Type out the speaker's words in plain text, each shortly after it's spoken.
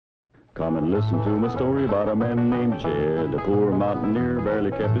Come and listen to my story about a man named Jed. A poor mountaineer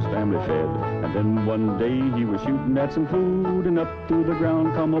barely kept his family fed. And then one day he was shooting at some food, and up through the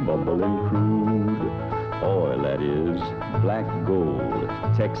ground come a bubbling crude oil, that is, black gold,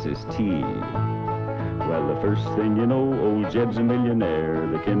 Texas tea. Well, the first thing you know, old Jed's a millionaire.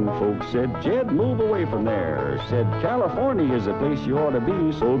 The kinfolk said, Jed, move away from there. Said, California is the place you ought to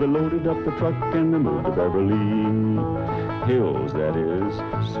be. So they loaded up the truck and they moved to Beverly Hills, that is,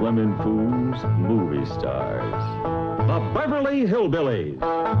 swimming pools, movie stars. The Beverly Hillbillies.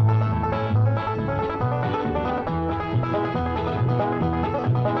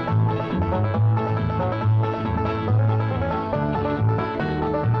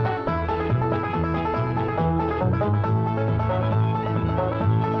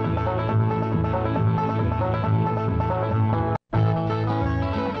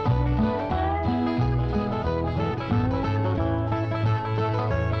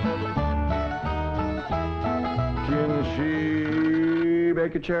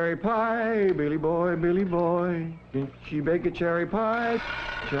 Bake a cherry pie, Billy boy, Billy boy. Can she bake a cherry pie?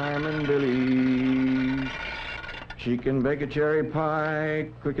 Charmin' Billy. She can bake a cherry pie,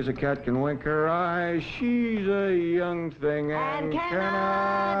 quick as a cat can wink her eye. She's a young thing and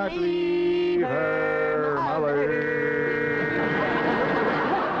cannot leave her mother.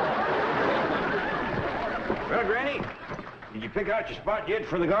 Well, Granny, did you pick out your spot yet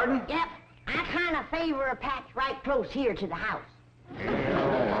for the garden? Yep. I kind of favor a patch right close here to the house.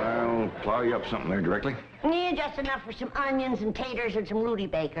 Yeah, I'll plow you up something there directly. Yeah, just enough for some onions and taters and some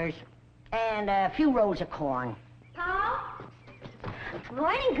rudibakers. And a few rows of corn. Paul?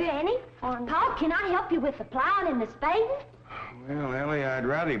 Morning, Granny. Paul, can I help you with the plowing and the spading? Well, Ellie, I'd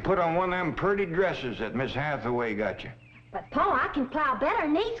rather you put on one of them pretty dresses that Miss Hathaway got you. But, Paul, I can plow better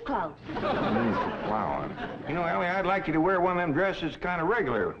in these clothes. Plowing. You know, Ellie, I'd like you to wear one of them dresses kind of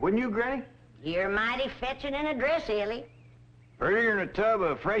regular. Wouldn't you, Granny? You're mighty fetching in a dress, Ellie. Prettier than a tub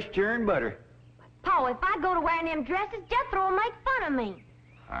of fresh churned butter. Paul, if I go to wearing them dresses, Jethro will make fun of me.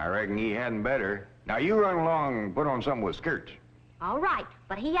 I reckon he hadn't better. Now, you run along and put on something with skirts. All right,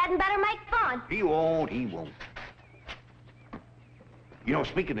 but he hadn't better make fun. He won't, he won't. You know,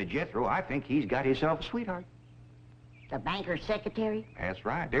 speaking of Jethro, I think he's got himself a sweetheart. The banker's secretary? That's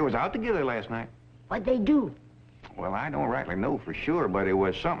right. They was out together last night. What'd they do? Well, I don't rightly know for sure, but it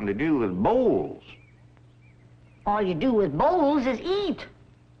was something to do with bowls. All you do with bowls is eat.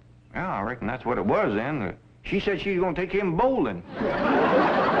 Yeah, I reckon that's what it was then. She said she was going to take him bowling. You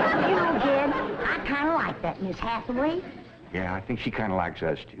know, Jed, I kind of like that Miss Hathaway. Yeah, I think she kind of likes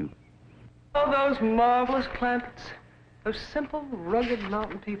us, too. Oh, those marvelous Clampetts. Those simple, rugged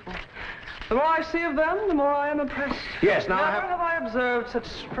mountain people. The more I see of them, the more I am impressed. Yes, now Never have I observed such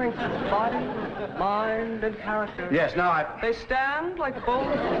strength of body, mind, and character. Yes, now They stand like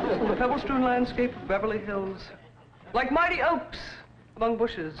boulders in the pebble-strewn landscape of Beverly Hills. Like mighty oaks among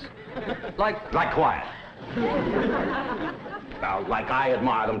bushes. Like quiet. Now, like I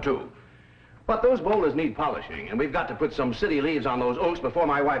admire them, too. But those boulders need polishing, and we've got to put some city leaves on those oaks before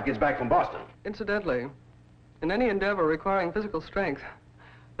my wife gets back from Boston. Incidentally, in any endeavor requiring physical strength,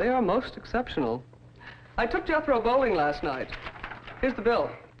 they are most exceptional. I took Jethro bowling last night. Here's the bill.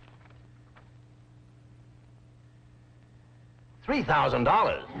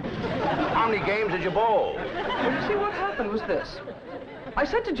 $3,000. How many games did you bowl? Well, you see, what happened was this. I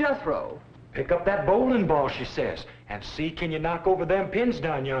said to Jethro, pick up that bowling ball, she says, and see can you knock over them pins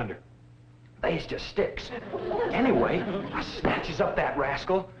down yonder. They's just sticks. Anyway, I snatches up that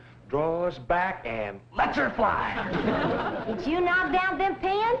rascal, draws back, and lets her fly. Did you knock down them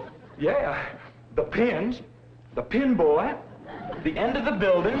pins? Yeah, the pins, the pin boy, the end of the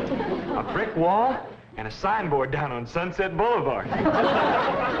building, a brick wall, and a signboard down on Sunset Boulevard.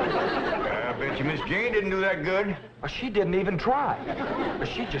 I bet you Miss Jane didn't do that good. She didn't even try.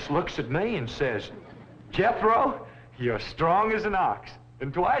 She just looks at me and says, Jethro, you're strong as an ox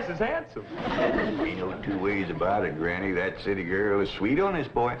and twice as handsome. Ain't no two ways about it, Granny. That city girl is sweet on this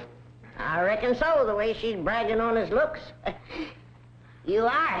boy. I reckon so, the way she's bragging on his looks. You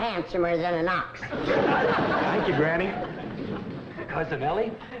are handsomer than an ox. Thank you, Granny. Cousin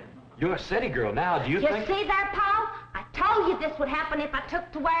Ellie, you're a city girl now. Do you think... You see there, Paul? I told you this would happen if I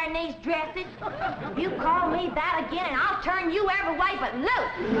took to wearing these dresses. You call me that again, and I'll turn you every way but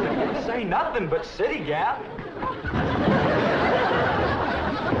loose. Say nothing but city gal.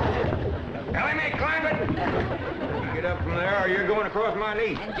 Elly May, Clampett! Get up from there, or you're going across my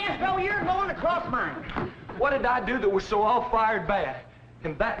knee. And Jethro, you're going across mine. What did I do that was so all-fired bad?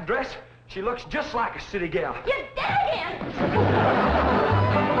 In that dress, she looks just like a city gal. You did again!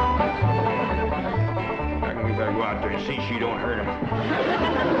 I reckon we better go out there and see she don't hurt him.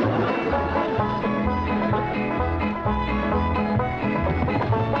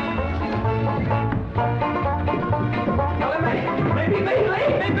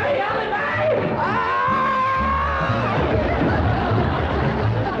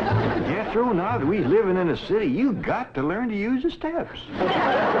 know, now that we're living in a city, you got to learn to use the steps.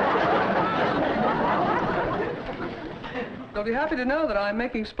 You'll be happy to know that I'm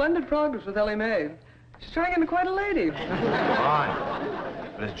making splendid progress with Elly May. She's turning into quite a lady. Fine.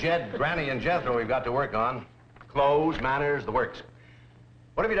 But it's Jed, Granny, and Jethro we've got to work on. Clothes, manners, the works.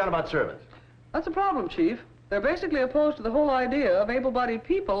 What have you done about servants? That's a problem, Chief. They're basically opposed to the whole idea of able-bodied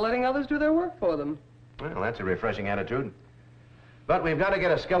people letting others do their work for them. Well, that's a refreshing attitude. But we've got to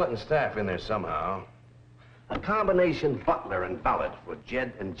get a skeleton staff in there somehow. A combination butler and valet for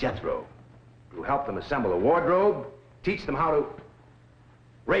Jed and Jethro. Who help them assemble a wardrobe, teach them how to...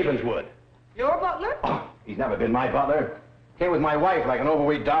 Ravenswood. Your butler? Oh, he's never been my butler. Came with my wife like an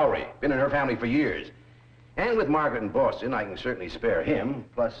overweight dowry. Been in her family for years. And with Margaret in Boston, I can certainly spare him,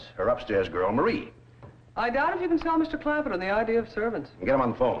 plus her upstairs girl, Marie. I doubt if you can sell Mr. Clampett on the idea of servants. And get him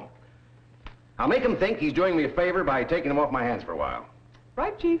on the phone. I'll make him think he's doing me a favor by taking him off my hands for a while.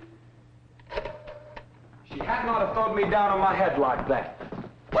 Right, Chief? She had not have thrown me down on my head like that.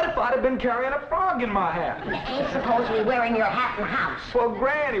 What if I'd have been carrying a frog in my hat? You ain't supposed to be wearing your hat in the house. Well,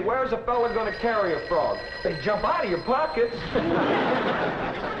 Granny, where's a fella gonna carry a frog? They jump out of your pockets.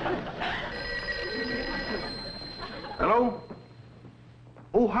 Hello?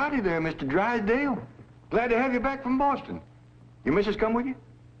 Oh, howdy there, Mr. Drysdale. Glad to have you back from Boston. Your missus come with you?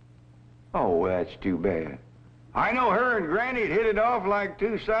 Oh, that's too bad. I know her and Granny hit it off like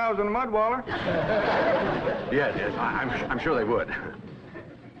two sows in a mud waller. Yes, I'm sure they would.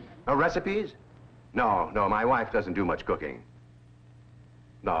 Recipes? No, my wife doesn't do much cooking.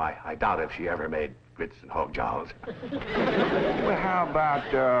 No, I doubt if she ever made grits and hog jowls. Well, how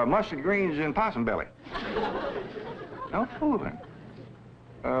about mustard greens and possum belly? No fooling.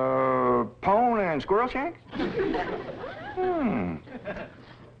 Pone and squirrel shanks?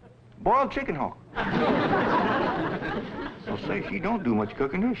 Boiled chicken hawk. Well, say, she don't do much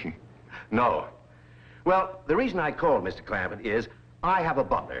cooking, does she? No. Well, the reason I called Mr. Clampett is I have a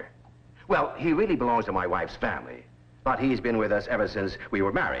butler. Well, he really belongs to my wife's family, but he's been with us ever since we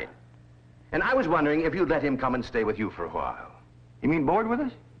were married. And I was wondering if you'd let him come and stay with you for a while. You mean board with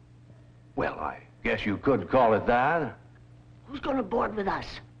us? Well, I guess you could call it that. Who's gonna board with us?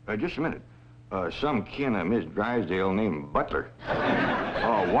 Just a minute. Some kin of Miss Drysdale named Butler.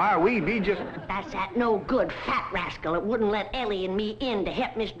 Why, we'd be just... That's that no good fat rascal that wouldn't let Elly and me in to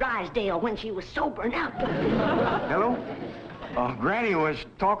help Miss Drysdale when she was sobering up. Hello? Granny was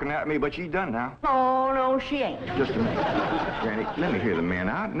talking at me, but she's done now. Oh, no, she ain't. Just a minute. Granny, let me hear the man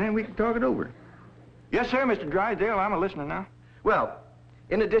out, and then we can talk it over. Yes, sir, Mr. Drysdale. I'm a-listening now. Well,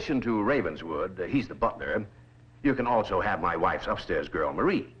 in addition to Ravenswood, he's the butler, you can also have my wife's upstairs girl,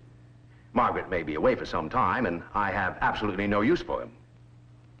 Marie. Margaret may be away for some time, and I have absolutely no use for him.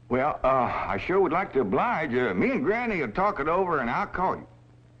 Well, I sure would like to oblige. Me and Granny will talk it over, and I'll call you.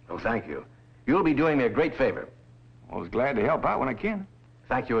 Oh, thank you. You'll be doing me a great favor. I was glad to help out when I can.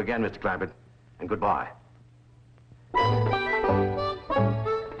 Thank you again, Mr. Clampett, and goodbye.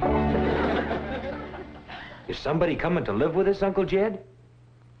 Is somebody coming to live with us, Uncle Jed?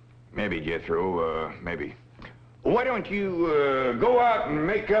 Maybe, Jethro, maybe. Why don't you go out and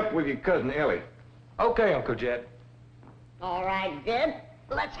make up with your cousin Elly? Okay, Uncle Jed. All right, Jed.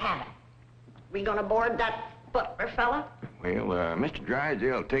 Let's have it. We gonna board that butler fella? Well, Mr.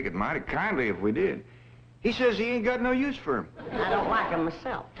 Drysdale will take it mighty kindly if we did. He says he ain't got no use for him. I don't like him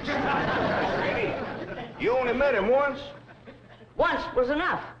myself. You only met him once? Once was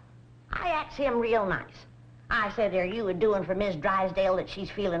enough. I asked him real nice. I said, are you a-doing for Miss Drysdale that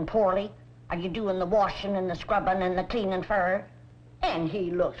she's feeling poorly? Are you doing the washing and the scrubbing and the cleaning for her? And he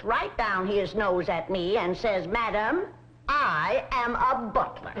looks right down his nose at me and says, Madam, I am a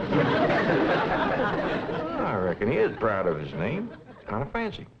butler. I reckon he is proud of his name. It's kind of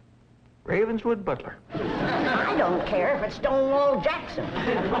fancy. Ravenswood Butler. I don't care if it's Stonewall Jackson.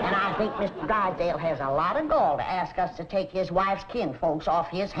 And I think Mr. Drysdale has a lot of gall to ask us to take his wife's kinfolks off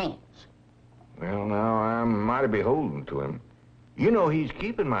his hands. Well, now, I'm mighty beholden to him. You know he's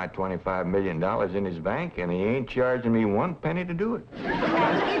keeping my $25 million in his bank, and he ain't charging me one penny to do it.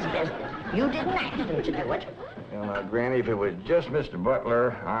 That's his business. You didn't ask him to do it. Well, now, Granny, if it was just Mr.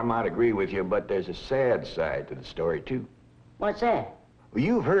 Butler, I might agree with you, but there's a sad side to the story, too. What's that? Well,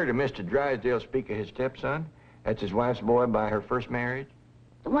 you've heard of Mr. Drysdale speak of his stepson. That's his wife's boy by her first marriage.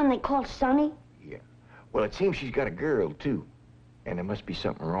 The one they call Sonny? Yeah. Well, it seems she's got a girl, too. And there must be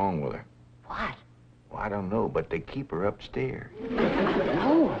something wrong with her. What? Well, I don't know, but they keep her upstairs.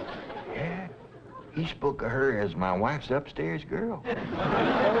 No. Yeah. He spoke of her as my wife's upstairs girl.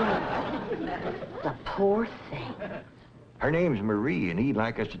 The poor thing. Her name's Marie, and he'd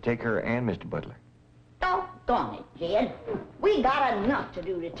like us to take her and Mr. Butler. Doggone Doggone it, Jed. We got enough to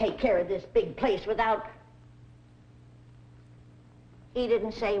do to take care of this big place without... He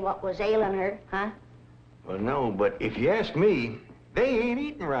didn't say what was ailing her, huh? Well, no, but if you ask me, they ain't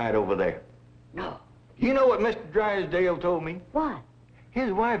eating right over there. No. You know what Mr. Drysdale told me? What?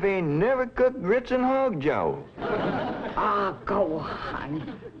 His wife ain't never cooked grits and hog jaws. Ah, go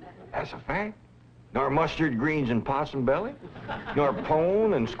on. That's a fact. Nor mustard greens and possum belly, nor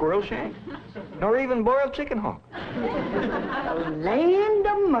pone and squirrel shank, nor even boiled chicken hawk. The land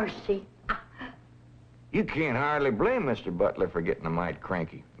of mercy. You can't hardly blame Mr. Butler for getting a mite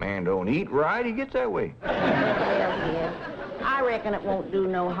cranky. Man don't eat right, he gets that way. Well, yeah. I reckon it won't do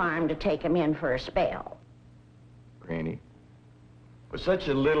no harm to take him in for a spell. Granny, for such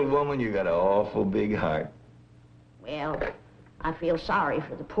a little woman, you got an awful big heart. Well, I feel sorry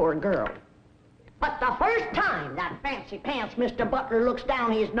for the poor girl. But the first time that fancy pants Mr. Butler looks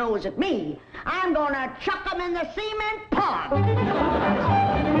down his nose at me, I'm gonna chuck him in the cement pond.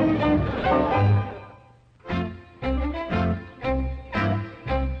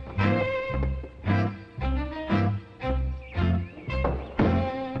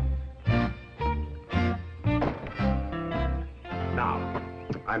 Now,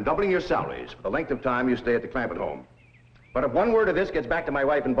 I'm doubling your salaries for the length of time you stay at the Clampett home. But if one word of this gets back to my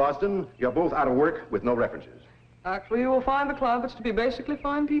wife in Boston, you're both out of work with no references. Actually, you will find the Clampetts to be basically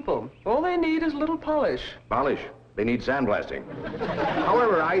fine people. All they need is a little polish. Polish. They need sandblasting.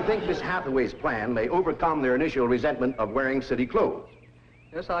 However, I think Miss Hathaway's plan may overcome their initial resentment of wearing city clothes.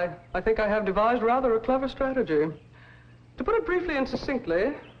 Yes, I think I have devised rather a clever strategy. To put it briefly and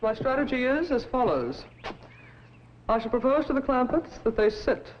succinctly, my strategy is as follows. I shall propose to the Clampetts that they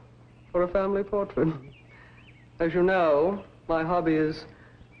sit for a family portrait. As you know, my hobby is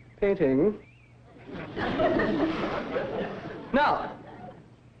painting. Now,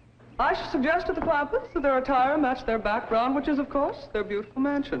 I should suggest to the Clampetts that their attire match their background, which is, of course, their beautiful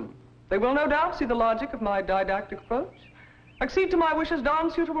mansion. They will no doubt see the logic of my didactic approach, accede to my wishes,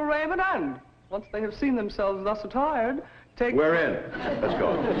 don suitable raiment, and, once they have seen themselves thus attired, take... We're in. Let's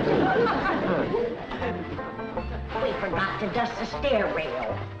go. We forgot to dust the stair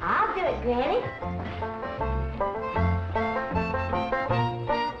rail. I'll do it, Granny.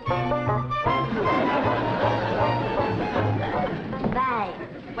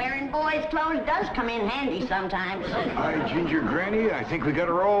 Wearing boys' clothes does come in handy sometimes. Hi, Ginger Granny. I think we got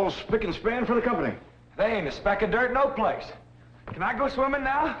her all spick and span for the company. They ain't a speck of dirt no place. Can I go swimming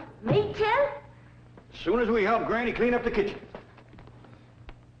now? Me too? As soon as we help Granny clean up the kitchen.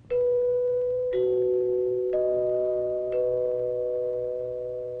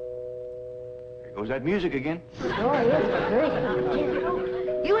 There goes that music again. Oh, it's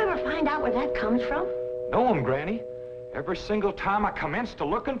pretty. You ever find out where that comes from? Know 'em, Granny. Every single time I commence to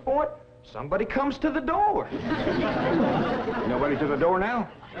looking for it, somebody comes to the door. Nobody to the door now?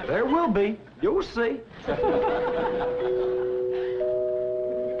 There will be. You'll see.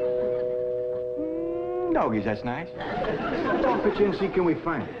 Doggies, that's nice. Talk it in, see can we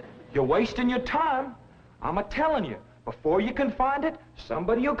find it. You're wasting your time. I'm a-telling you. Before you can find it,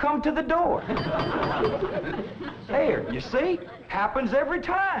 somebody will come to the door. There, you see? Happens every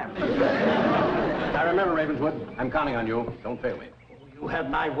time. Now remember, Ravenswood, I'm counting on you. Don't fail me. You have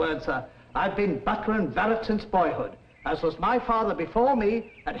my word, sir. I've been butler and valet since boyhood, as was my father before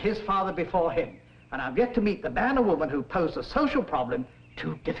me and his father before him. And I've yet to meet the man or woman who posed a social problem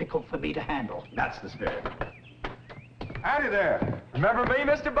too difficult for me to handle. That's the spirit. Howdy there. Remember me,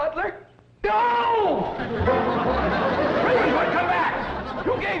 Mr. Butler? No! Ravenswood, come back!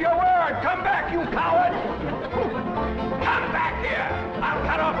 You gave your word! Come back, you coward! Come back here! I'll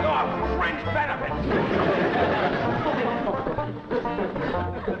cut off your fringe benefits!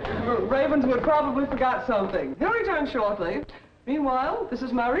 Ravenswood probably forgot something. He'll return shortly. Meanwhile, this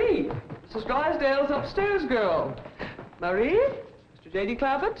is Marie, Mrs. Drysdale's upstairs girl. Marie, Mr. J.D.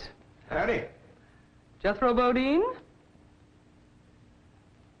 Clampett. Howdy. Jethro Bodine.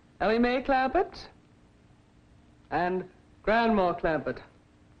 Elly May Clampett. And Grandma Clampett.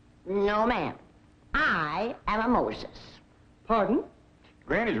 No, ma'am. I am a Moses. Pardon?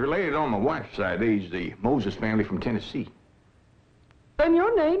 Granny's related on my wife's side. They's the Moses family from Tennessee. Then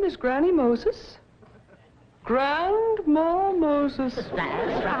your name is Granny Moses? Grandma Moses.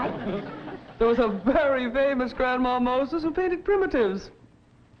 That's right. There was a very famous Grandma Moses who painted primitives.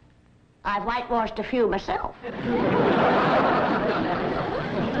 I've whitewashed a few myself.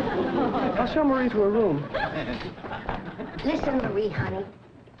 I'll show Marie to her room. Listen, Marie, honey.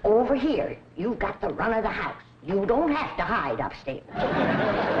 Over here, you've got the run of the house. You don't have to hide upstairs.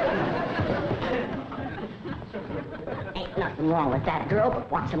 Ain't nothing Nothing wrong with that girl,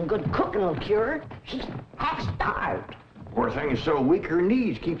 but what some good cooking will cure her. She's half-starved. Poor thing is so weak her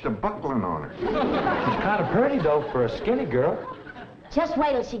knees keeps a buckling on her. She's kind of pretty, though, for a skinny girl. Just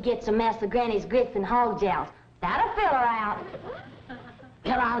wait till she gets a mess of Granny's grits and hog gels. That'll fill her out.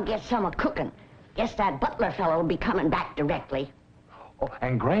 Well, I'll get some of cooking. Guess that butler fellow will be coming back directly. Oh,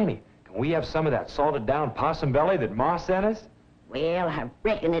 and Granny, can we have some of that salted down possum belly that Ma sent us? Well, I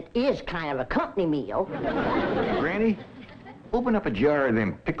reckon it is kind of a company meal. Granny, open up a jar of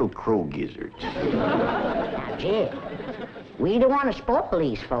them pickled crow gizzards. Now, Jed, we don't want to spoil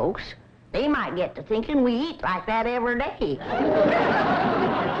these folks. They might get to thinking we eat like that every day.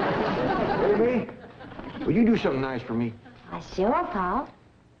 Baby, will you do something nice for me? Sure, Paul.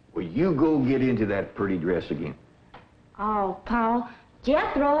 Will you go get into that pretty dress again? Oh, Paul,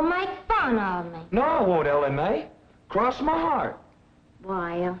 Jethro will make fun of me. No, I won't, Elly May. Cross my heart.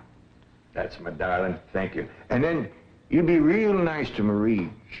 Why, That's my darling. Thank you. And then you be real nice to Marie.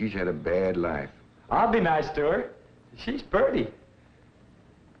 She's had a bad life. I'll be nice to her. She's pretty.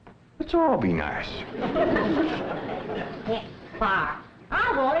 Let's all be nice. heck, fire.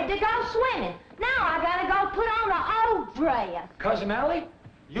 I wanted to go swimming. Now I gotta go put on an old dress. Cousin Elly,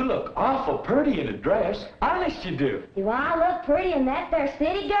 you look awful pretty in a dress. Honest you do. Do I look pretty in that there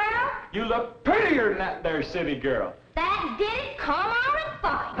city girl? You look prettier than that there city girl. That did it. Come on and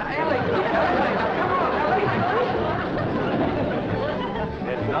fight.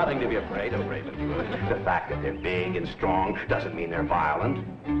 There's nothing to be afraid of, Ravenswood. The fact that they're big and strong doesn't mean they're violent.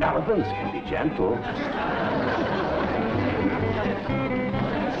 Elephants can be gentle.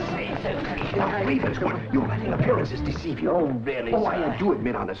 Now, Ravenswood, your letting appearances deceive you. Oh, really, Oh, sir? I do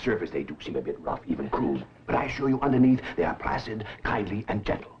admit on the surface they do seem a bit rough, even cruel. But I assure you underneath they are placid, kindly, and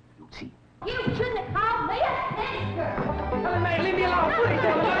gentle. You'll see. You shouldn't have called me a city girl. Elly May, leave me alone, please,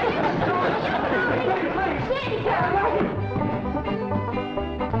 Elly May. City girl.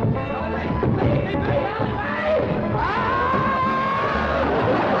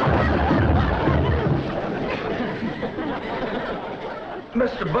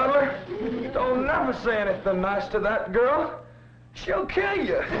 Mr. Butler, don't never say anything nice to that girl. She'll kill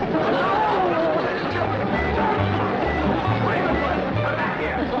you. Come back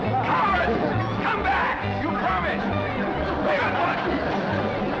here! Coward! Come back! You promised!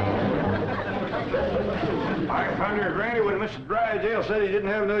 I thunder, Granny, when Mr. Drysdale said he didn't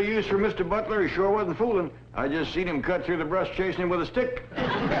have no use for Mr. Butler, he sure wasn't fooling. I just seen him cut through the brush chasing him with a stick. If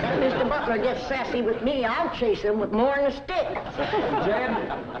Mr. Butler gets sassy with me, I'll chase him with more than a stick. Jan,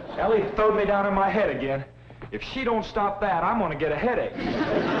 Elly throwed me down on my head again. If she don't stop that, I'm gonna get a headache.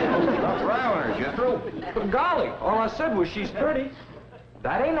 Stop riling her, Jethro. But golly, all I said was she's pretty.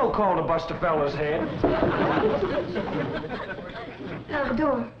 That ain't no call to bust a fella's head. How you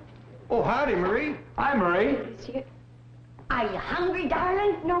doing? Oh, howdy, Marie. Hi, Marie. Are you hungry,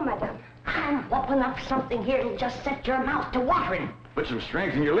 darling? No, madame. I'm whooping up something here that'll just set your mouth to watering. Put some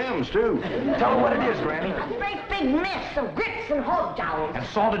strength in your limbs, too. Tell her what it is, Granny. A great big mess of grits and hog jowls. And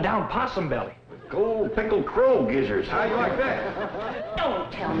salted down possum belly. Cold pickled crow gizzards. How you like that? Don't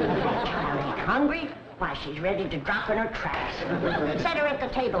tell me that child ain't hungry. Why, she's ready to drop in her tracks. Set her at the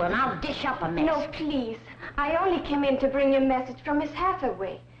table and I'll dish up a mess. No, please. I only came in to bring you a message from Miss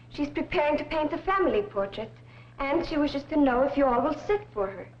Hathaway. She's preparing to paint a family portrait, and she wishes to know if you all will sit for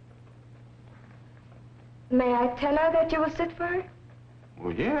her. May I tell her that you will sit for her?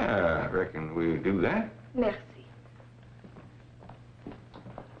 Well, yeah, I reckon we'll do that. Merci.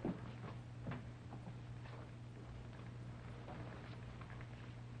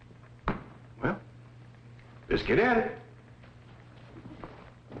 Well, let's get at it.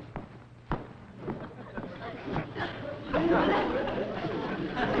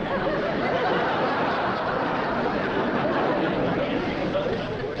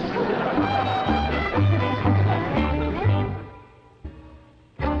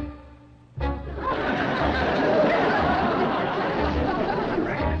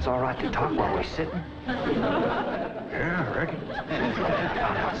 It's all right to talk while we're sitting. Yeah, I reckon.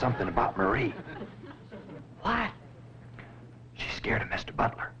 Found out something about Marie. What? She's scared of Mr.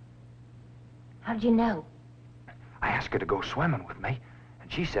 Butler. How'd you know? I asked her to go swimming with me,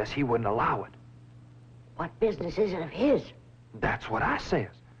 and she says he wouldn't allow it. What business is it of his? That's what I says.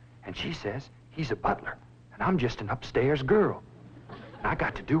 And she says he's a butler, and I'm just an upstairs girl. And I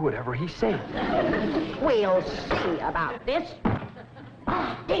got to do whatever he says. We'll see about this.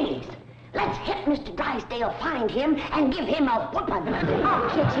 Ah, dingies. Let's hit Mr. Drysdale, find him, and give him a whooping. I'll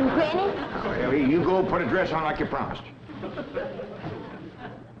catch him, Granny. Well, you go put a dress on like you promised.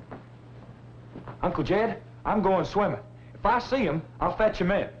 Uncle Jed, I'm going swimming. If I see him, I'll fetch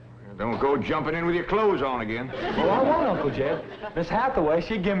him in. Don't go jumping in with your clothes on again. Oh, I won't, Uncle Jed. Miss Hathaway,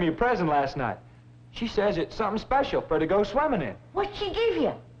 she gave me a present last night. She says it's something special for her to go swimming in. What'd she give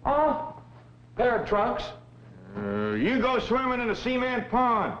you? Oh, pair of trunks. You go swimming in a cement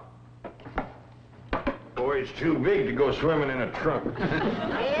pond. Boy, it's too big to go swimming in a trunk.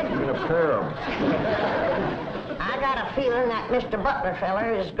 Ed, In a pair of them. I got a feeling that Mr. Butler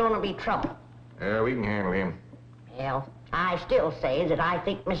feller is going to be trouble. Yeah, we can handle him. Well, I still say that I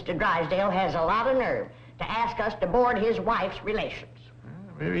think Mr. Drysdale has a lot of nerve to ask us to board his wife's relations.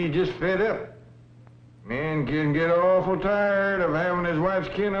 Maybe he's just fed up. Man can get awful tired of having his wife's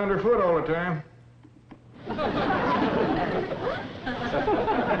kin underfoot all the time.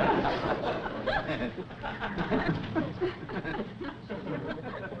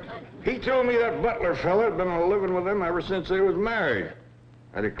 He told me that Butler fella had been living with them ever since they was married.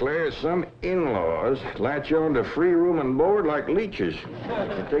 I declare some in-laws latch on to free room and board like leeches.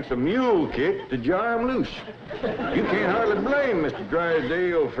 It takes a mule kick to jar 'em loose. You can't hardly blame Mr.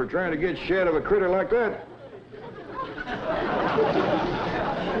 Drysdale for trying to get shed of a critter like that.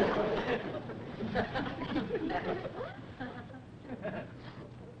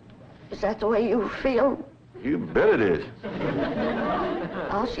 Is that the way you feel? You bet it is.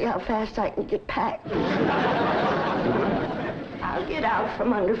 I'll see how fast I can get packed. I'll get out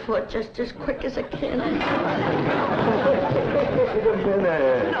from underfoot just as quick as I can.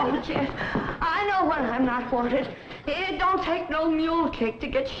 No, Jeff. I know when I'm not wanted. It don't take no mule kick to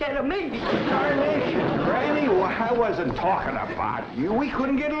get shed of me. Darnation, Granny, well, I wasn't talking about you. We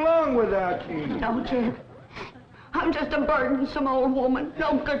couldn't get along without you. No, Jeff. I'm just a burdensome old woman.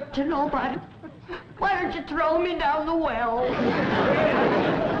 No good to nobody. Why don't you throw me down the well?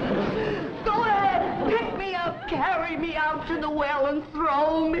 Go ahead, pick me up, carry me out to the well, and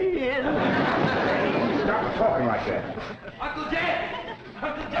throw me in. Stop talking like that. Uncle Jed!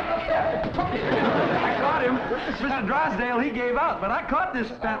 Uncle Jed! I caught him. Mr. Drysdale, he gave out, but I caught this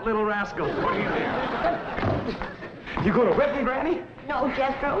fat little rascal. What are you doing? You gonna whip him, Granny? No,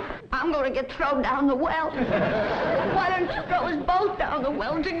 Jethro. I'm going to get thrown down the well. Why don't you throw us both down the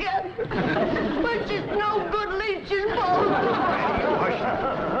well together? We're just no good leeches both.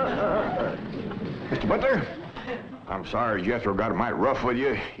 Mr. Butler, I'm sorry Jethro got mighty rough with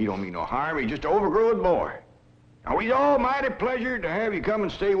you. He don't mean no harm. He's just an overgrown boy. Now, we's all mighty pleasure to have you come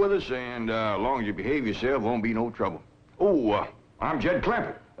and stay with us, and as long as you behave yourself, won't be no trouble. Oh, I'm Jed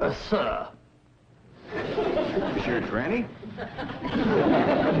Clampett. Sir. Sure, Granny.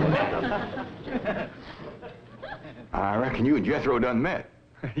 I reckon you and Jethro done met.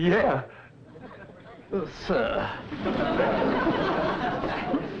 Yeah. Sir.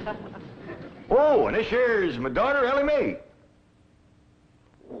 Oh, and this here's my daughter, Elly May.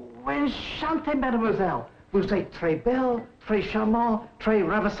 Enchantée, mademoiselle. Vous êtes très belle, très charmant, très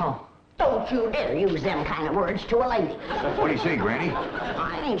ravissant. Don't you dare use them kind of words to a lady. What do you say, Granny?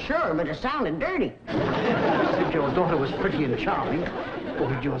 I ain't sure, but it sounded dirty. If your daughter was pretty and charming,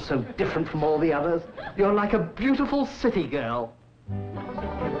 oh, you're so different from all the others. You're like a beautiful city girl.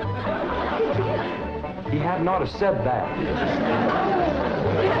 He had not have said that.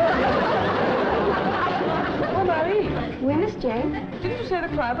 Oh, Marie, Oui, Miss Jane. didn't you say the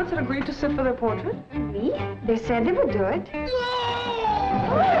Clampetts had agreed to sit for their portrait? Oui, they said they would do it.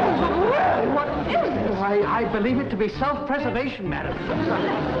 What is this? I believe it to be self-preservation, madam.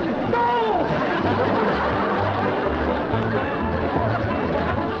 No!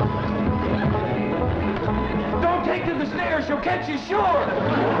 Don't take to the stairs, she'll catch you sure.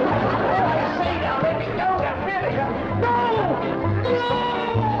 Say now, let me go, now, really. No!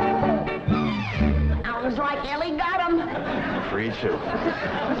 Sounds like Elly got him. Afraid so.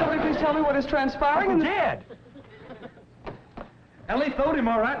 Will somebody please tell me what is transpiring? Uncle Jed! Elly throwed him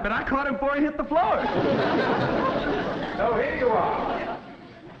all right, but I caught him before he hit the floor. So here you are.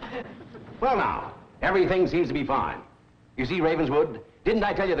 Well, now, everything seems to be fine. You see, Ravenswood, didn't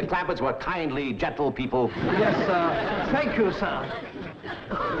I tell you the Clampetts were kindly, gentle people? Yes, sir. Thank you, sir.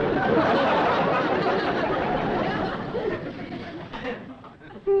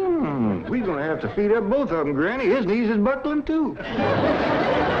 We're gonna have to feed up both of them, Granny. His knees is buckling, too.